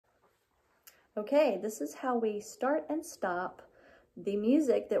Okay, this is how we start and stop the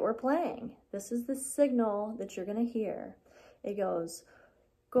music that we're playing. This is the signal that you're gonna hear. It goes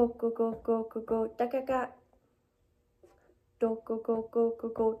go go go go go go da ga ga, do go go go go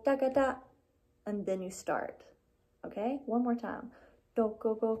go da ga da, and then you start. Okay, one more time. Do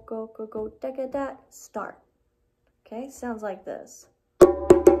go go go go go da ga da, start. Okay, sounds like this.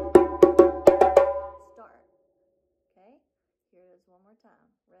 Start. Okay, here it is one more time.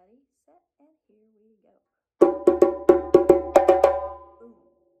 Ready, set, and here we go. Boom.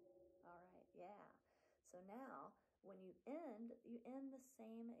 All right, yeah. So now, when you end the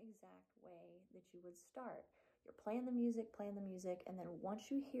same exact way that you would start. You're playing the music, and then once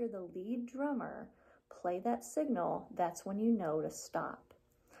you hear the lead drummer play that signal, that's when you know to stop.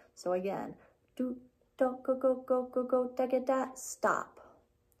 So again, do, do, go, go, go, go, go, da, ga, da, stop.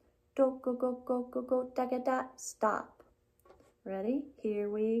 Do, go, go, go, go, go, da, ga, da, stop. Ready? Here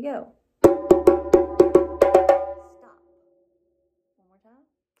we go. Stop. One more time.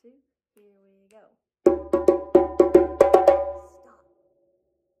 2. Here we go. Stop.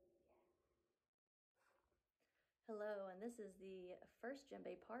 Hello, and this is the first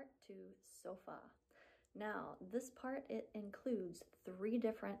djembe part to so fa. Now, this part, it includes 3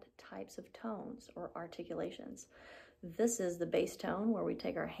 different types of tones or articulations. This is the bass tone, where we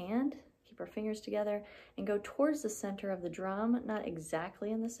take our hand, keep our fingers together, and go towards the center of the drum, not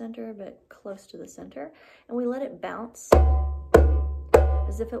exactly in the center, but close to the center, and we let it bounce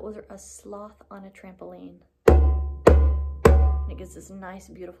as if it was a sloth on a trampoline. It gives this nice,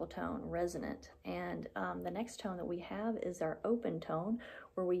 beautiful tone, resonant. And the next tone that we have is our open tone,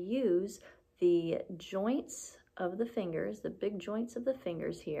 where we use the joints of the fingers, the big joints of the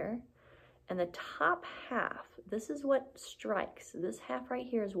fingers here, and the top half. This is what strikes. This half right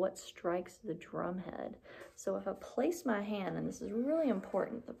here is what strikes the drum head. So if I place my hand, and this is really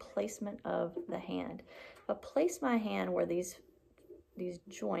important, the placement of the hand. If I place my hand where these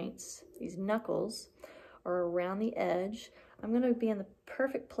joints, these knuckles, are around the edge, I'm going to be in the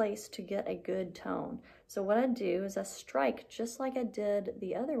perfect place to get a good tone. So what I do is I strike just like I did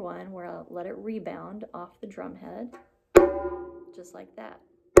the other one, where I let it rebound off the drum head, just like that.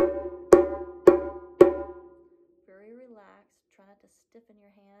 Very relaxed. Try not to stiffen your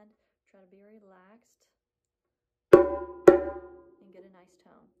hand. Try to be relaxed and get a nice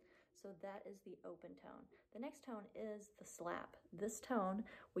tone. So that is the open tone. The next tone is the slap. This tone,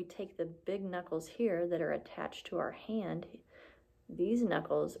 we take the big knuckles here that are attached to our hand. These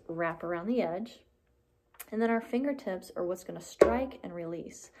knuckles wrap around the edge, and then our fingertips are what's going to strike and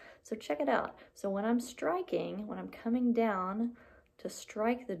release. So check it out. So when I'm striking, when I'm coming down to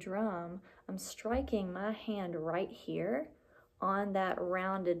strike the drum, I'm striking my hand right here on that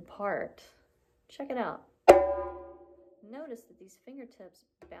rounded part. Check it out. Notice that these fingertips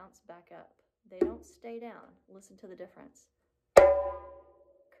bounce back up. They don't stay down. Listen to the difference.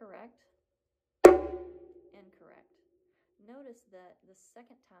 Correct? Incorrect. Notice that the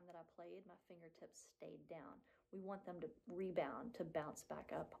second time that I played, my fingertips stayed down. We want them to rebound, to bounce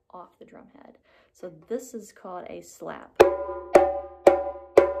back up off the drum head. So this is called a slap. It's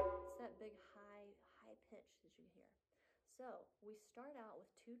that big high pitch that you hear. So we start out with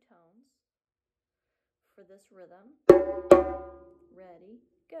 2 tones for this rhythm. Ready,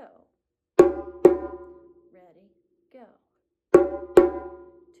 go. Ready, go.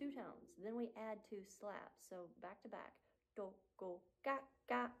 2 tones. Then we add 2 slaps. So back to back. Do, go, ga,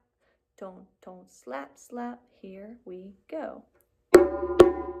 ga. Tone, tone, slap, slap. Here we go. Ready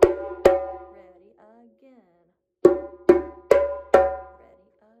again. Ready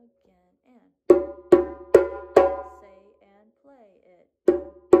again. And say and play it. Do,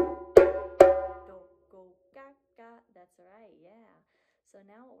 go, ga, ga. That's right, yeah. So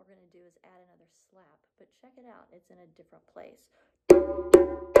now what we're going to do is add another slap. But check it out. It's in a different place. There's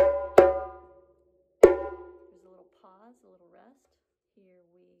a little pause, a little rest. Here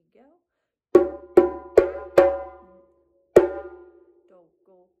we go. Do,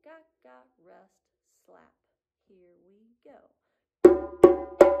 go, ga, ga, rest, slap. Here we go.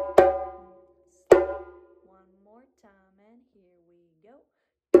 Slap. One more time, and here we go.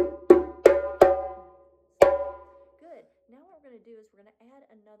 Good. Now what we're going to do is we're going to add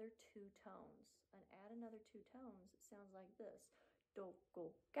another 2 tones. And add another 2 tones. It sounds like this. Do,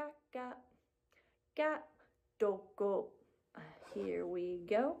 go, ga, ga. Ga, do, go. Here we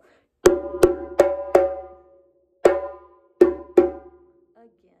go.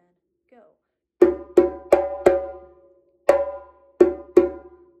 Again, go.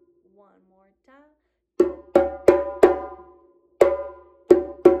 One more time.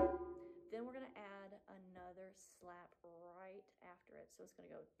 Then we're going to add another slap right after it. So So it's going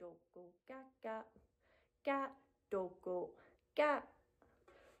to go do, go, ga, ga, ga, do, go, ga.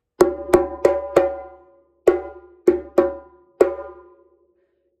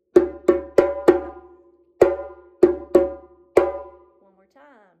 One more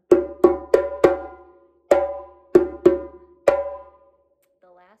time.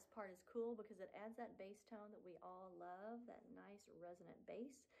 The last part is cool because it adds that bass tone that we all love, that nice resonant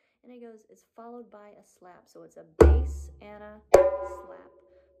bass. And it goes, it's followed by a slap. So it's a bass and a slap.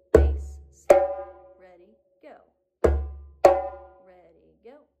 Bass, slap. Ready, go. Ready,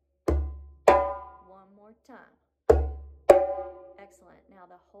 go. One more time. Excellent. Now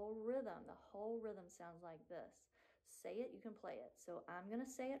the whole rhythm sounds like this. Say it, you can play it. So I'm going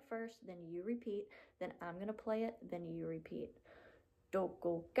to say it first, then you repeat, then I'm going to play it, then you repeat. Do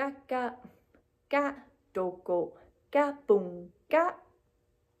go ga ga ga, do go ga boom ga.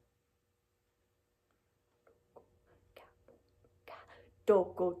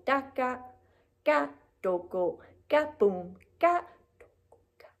 Do go da ga ga, do go ga boom ga.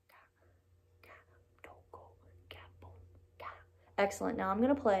 Excellent. Now I'm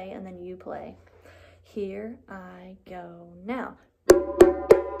going to play and then you play. Here I go now.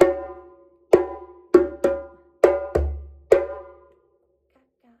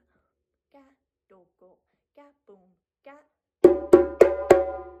 Ga, do, go, ga, boom, ga.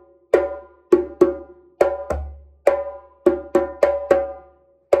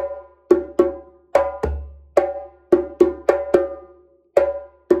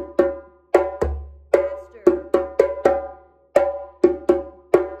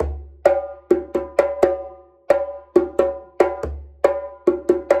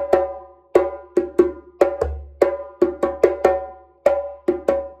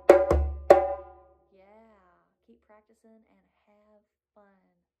 Keep practicing and have fun.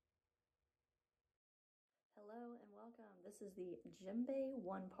 Hello and welcome. This is the Djembe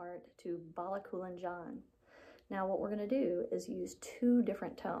one part to Balakulanjan. Now what we're going to do is use two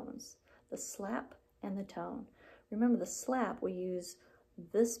different tones, the slap and the tone. Remember the slap, we use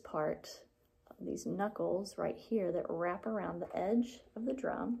this part, these knuckles right here that wrap around the edge of the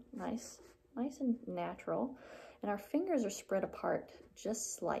drum, nice and natural. And our fingers are spread apart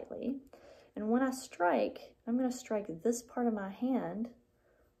just slightly. And when I strike, I'm going to strike this part of my hand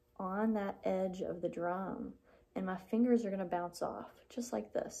on that edge of the drum. And my fingers are going to bounce off, just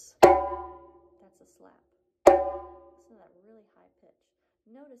like this. That's a slap. Listen to that really high pitch.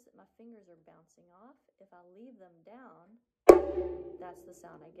 Notice that my fingers are bouncing off. If I leave them down, that's the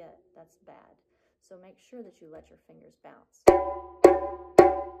sound I get. That's bad. So make sure that you let your fingers bounce.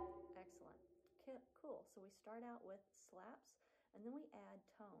 Excellent. Cool. So we start out with slaps. And then we add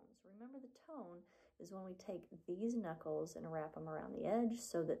tones. Remember the tone is when we take these knuckles and wrap them around the edge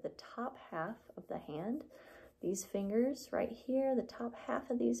so that the top half of the hand, these fingers right here, the top half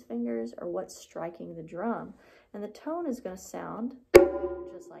of these fingers are what's striking the drum. And the tone is going to sound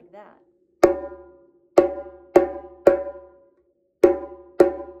just like that.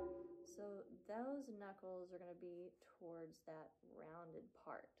 So those knuckles are going to be towards that rounded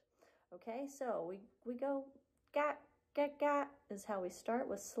part. Okay, so we go ga. Get gat is how we start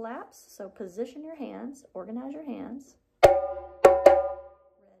with slaps. So position your hands, organize your hands.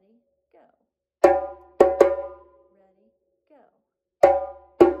 Ready, go. Ready, go.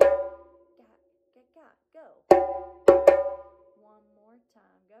 Gat, go. One more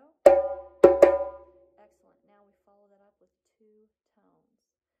time, go. Excellent. Now we follow that up with two tones.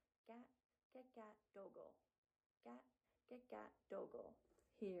 Gat, dogle. Gat, dogle.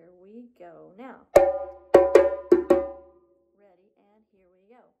 Here we go now. Ready, and here we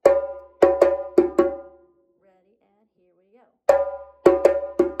go. Ready, and here we go.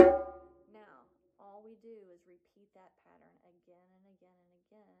 Now, all we do is repeat that pattern again and again and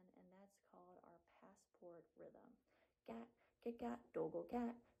again, and that's called our passport rhythm. Gat, dogle,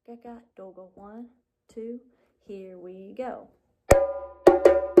 gat, dogle. 1, 2, here we go.